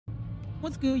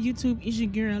What's good, YouTube? It's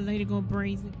your girl,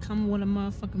 LadyGoBrazy, coming with a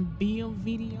motherfucking build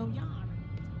video.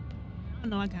 Y'all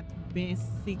know I got the best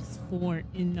 6'4"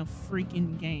 in the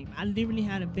freaking game. I literally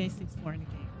had the best 6'4" in the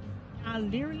game. I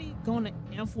literally gonna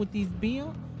F with this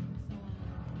build. So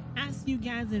I'll see you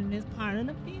guys in this part of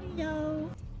the video.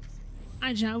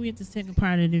 Alright, y'all, we at the second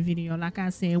part of the video. Like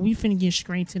I said, we finna get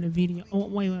straight to the video. Oh,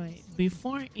 wait.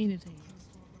 Before anything,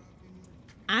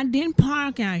 I didn't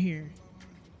park out here.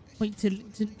 Wait, I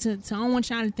don't want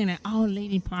y'all to think that, oh,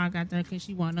 Lady park out there because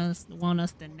she want us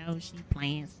to know she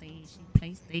playing stage, she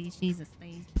plays stage, she's a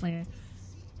stage player.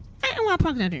 I didn't want to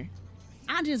park out there.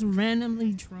 I just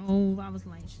randomly drove. I was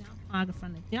like, shit, I'm parking in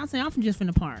front of y'all. Say I'm just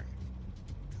finna park.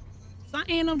 So I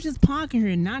end up just parking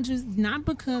here, not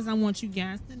because I want you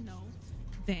guys to know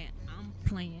that I'm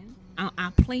playing. I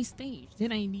play stage.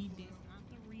 That ain't need this. Not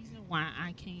the reason why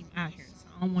I came out here. So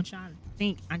I don't want y'all to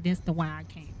think that's the why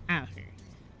I came out here.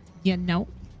 Yeah, no.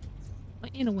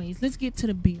 But anyways, let's get to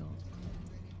the build.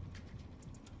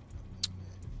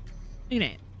 Look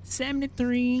at that.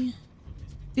 73.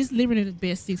 This is literally the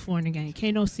best 6'4" in the game.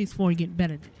 Can't no 6'4" get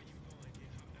better than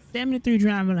it. 73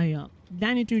 driver layup.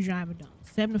 93 driver dunk.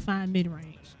 75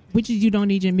 mid-range. Which is you don't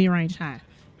need your mid-range high.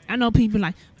 I know people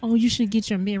like, oh, you should get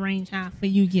your mid-range high for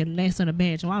you get less of the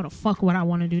badge. Why the fuck would I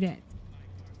want to do that?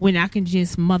 When I can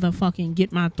just motherfucking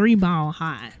get my 3-ball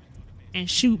high and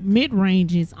shoot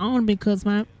mid-ranges on because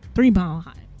my 3-ball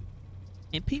high.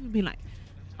 And people be like,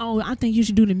 oh, I think you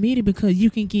should do the midi because you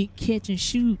can get catch and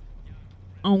shoot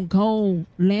on goal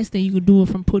less than you could do it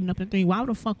from putting up the 3. Why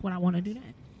the fuck would I want to do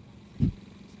that?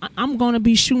 I'm going to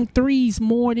be shooting 3s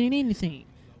more than anything.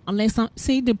 Unless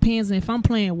see, it depends. If I'm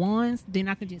playing ones, then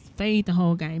I can just fade the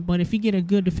whole game. But if you get a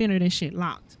good defender, that shit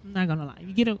locked. I'm not going to lie. If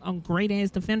you get a great-ass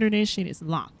defender, that shit is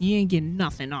locked. You ain't getting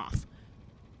nothing off.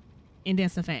 And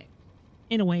that's a fact.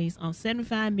 Anyways,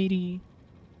 75 midi,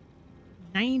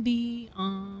 90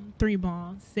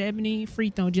 3-ball, 70 free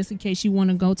throw just in case you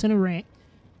want to go to the rack,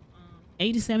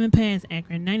 87 pass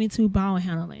accurate, 92 ball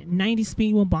handling, 90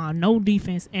 speed with ball, no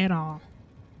defense at all.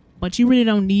 But you really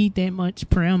don't need that much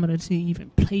perimeter to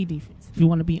even play defense. If you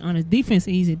want to be honest, defense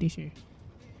is easy this year.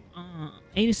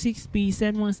 86 speed,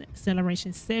 71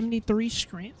 acceleration, 73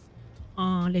 strength.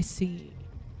 Let's see,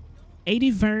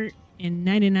 80 vert and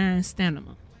 99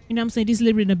 stamina. You know what I'm saying? This is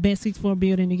literally the best 6'4"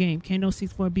 build in the game. Can't no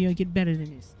 6'4" build get better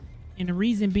than this. And the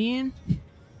reason being,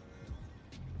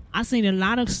 I've seen a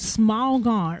lot of small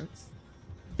guards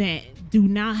that do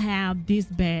not have this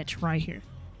badge right here.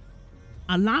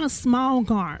 A lot of small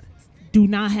guards do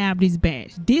not have this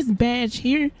badge. This badge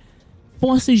here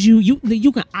forces you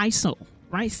can ISO,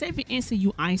 right? Say for instance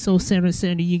you ISO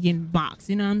 770, you getting boxed.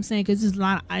 You know what I'm saying? Because there's a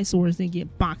lot of ISOers that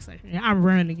get boxed. I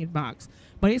rarely get boxed.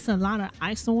 But it's a lot of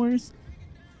ISOers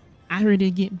I heard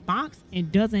they get boxed and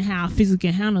doesn't have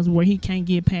physical handles where he can't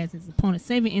get past his opponent.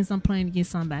 Say for instance I'm playing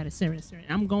against somebody serious.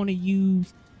 I'm going to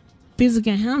use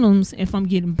physical handles if I'm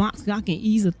getting boxed. I can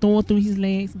easily throw it through his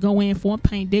legs, go in for a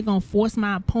paint. They're going to force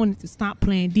my opponent to stop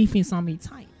playing defense on me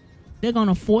tight. They're going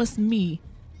to force me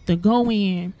to go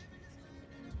in,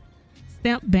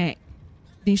 step back,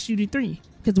 then shoot a 3.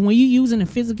 Because when you're using the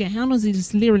physical handles,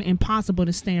 it's literally impossible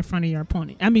to stay in front of your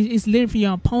opponent. I mean, it's literally for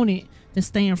your opponent to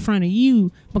stay in front of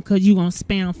you because you're going to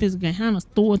spam physical handles,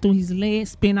 throw it through his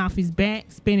legs, spin off his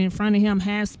back, spin in front of him,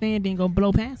 half spin, then go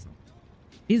blow past him.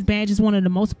 This badge is one of the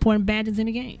most important badges in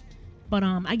the game. But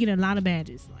I get a lot of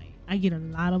badges. Like, I get a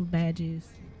lot of badges.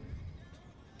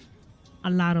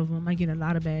 A lot of them. I get a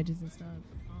lot of badges and stuff.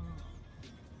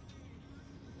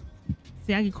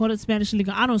 See, I get caught up Spanish League.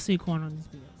 I don't see corner on this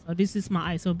build. So this is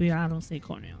my ISO build. I don't see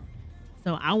corner on.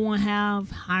 So I won't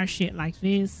have high shit like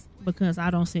this because I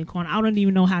don't sit corner. I don't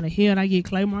even know how the hell I get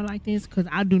Claymore like this because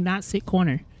I do not sit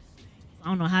corner. I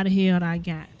don't know how the hell I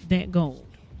got that gold.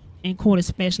 And quarter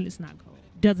specialist not gold.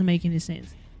 Doesn't make any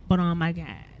sense. But I got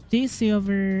this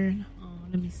silver.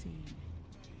 Let me see.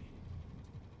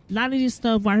 A lot of this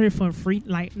stuff right here for free,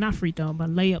 like not free throw, but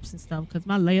layups and stuff. Because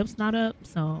my layups not up.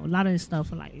 So a lot of this stuff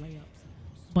for like layups.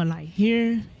 But like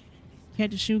here,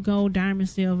 catch and shoot gold, diamond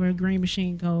silver, green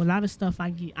machine gold. A lot of stuff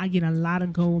I get a lot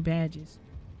of gold badges.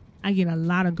 I get a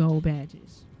lot of gold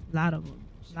badges. A lot of them.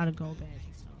 A lot of gold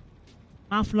badges. So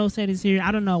my flow set is here.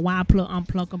 I don't know why I put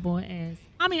unpluckable as.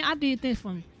 I mean, I did this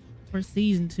for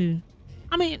season 2.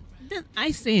 I mean,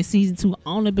 I said season 2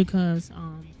 only because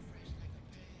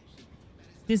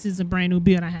this is a brand new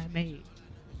build I had made.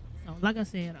 So like I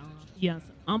said, yes,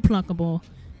 unpluckable.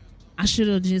 I should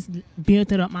have just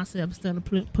built it up myself instead of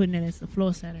putting it as a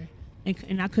floor setter,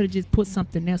 and I could have just put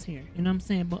something else here. You know what I'm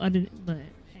saying? But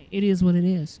hey, it is what it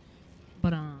is.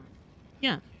 But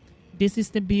yeah, this is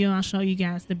the build. I'll show you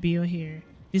guys the build here.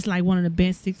 This is like one of the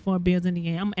best 6-4 builds in the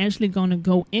game. I'm actually gonna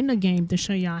go in the game to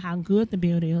show y'all how good the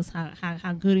build is,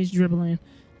 how good it's dribbling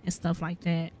and stuff like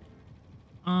that.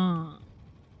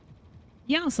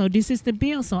 Yeah, so this is the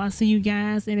build. So I'll see you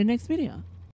guys in the next video.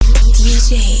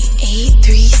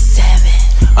 DJ837.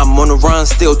 I'm on the run,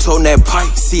 still toting that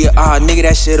pipe. See a nigga,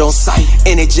 that shit on sight.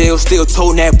 In the jail, still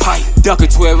toting that pipe. Duck a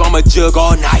 12, I'm a jug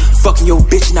all night. Fucking your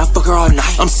bitch and I fuck her all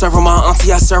night. I'm serving my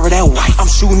auntie, I serve her that white. I'm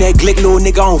shooting that glick, little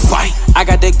nigga on fight. I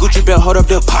got that Gucci belt, hold up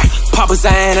the pipe. Papa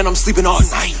Zan and I'm sleeping all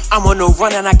night. I'm on the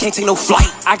run and I can't take no flight.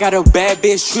 I got a bad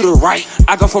bitch, treat her right.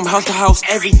 I go from house to house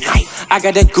every night. I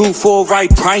got that goo for a right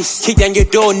price. Kick down your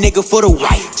door, nigga, for the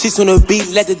white. She's on the beat,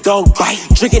 let the dog bite.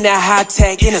 Drinking that high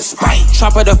tech in a Sprite.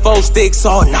 Chop her the 4 sticks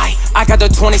all night. I got the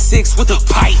 26 with the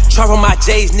pipe. Chop on my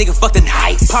J's, nigga, fuck the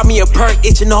nights. Pop me a perk,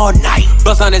 itching all night.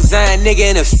 Bust on the Zan,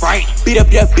 nigga, in a Sprite. Beat up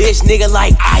that bitch, nigga,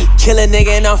 like I kill a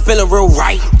nigga and I'm feeling real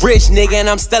right. Rich nigga and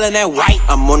I'm stealing that white.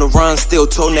 I'm on the run, still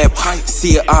toting that pipe.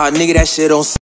 See a nigga, that shit on